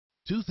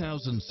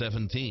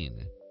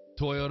2017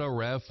 Toyota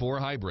RAV4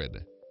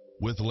 Hybrid.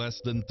 With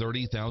less than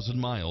 30,000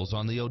 miles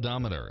on the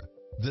odometer,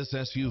 this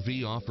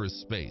SUV offers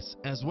space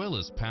as well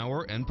as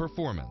power and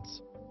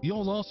performance.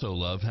 You'll also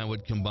love how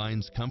it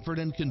combines comfort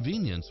and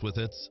convenience with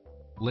its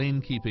lane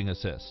keeping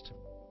assist,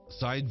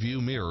 side view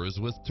mirrors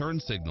with turn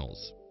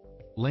signals,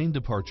 lane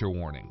departure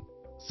warning,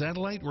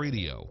 satellite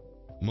radio,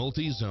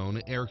 multi-zone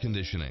air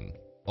conditioning,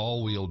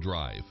 all-wheel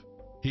drive,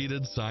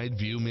 heated side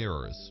view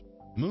mirrors,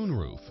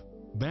 moonroof,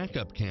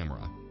 backup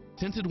camera,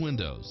 tinted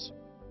windows,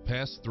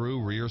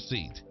 pass-through rear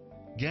seat,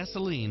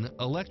 gasoline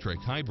electric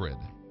hybrid,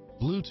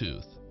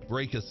 Bluetooth,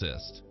 brake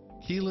assist,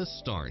 keyless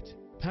start,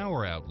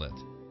 power outlet,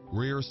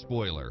 rear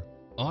spoiler,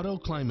 auto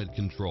climate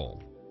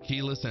control,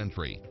 keyless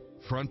entry,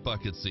 front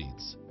bucket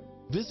seats.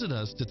 Visit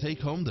us to take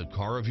home the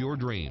car of your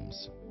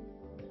dreams.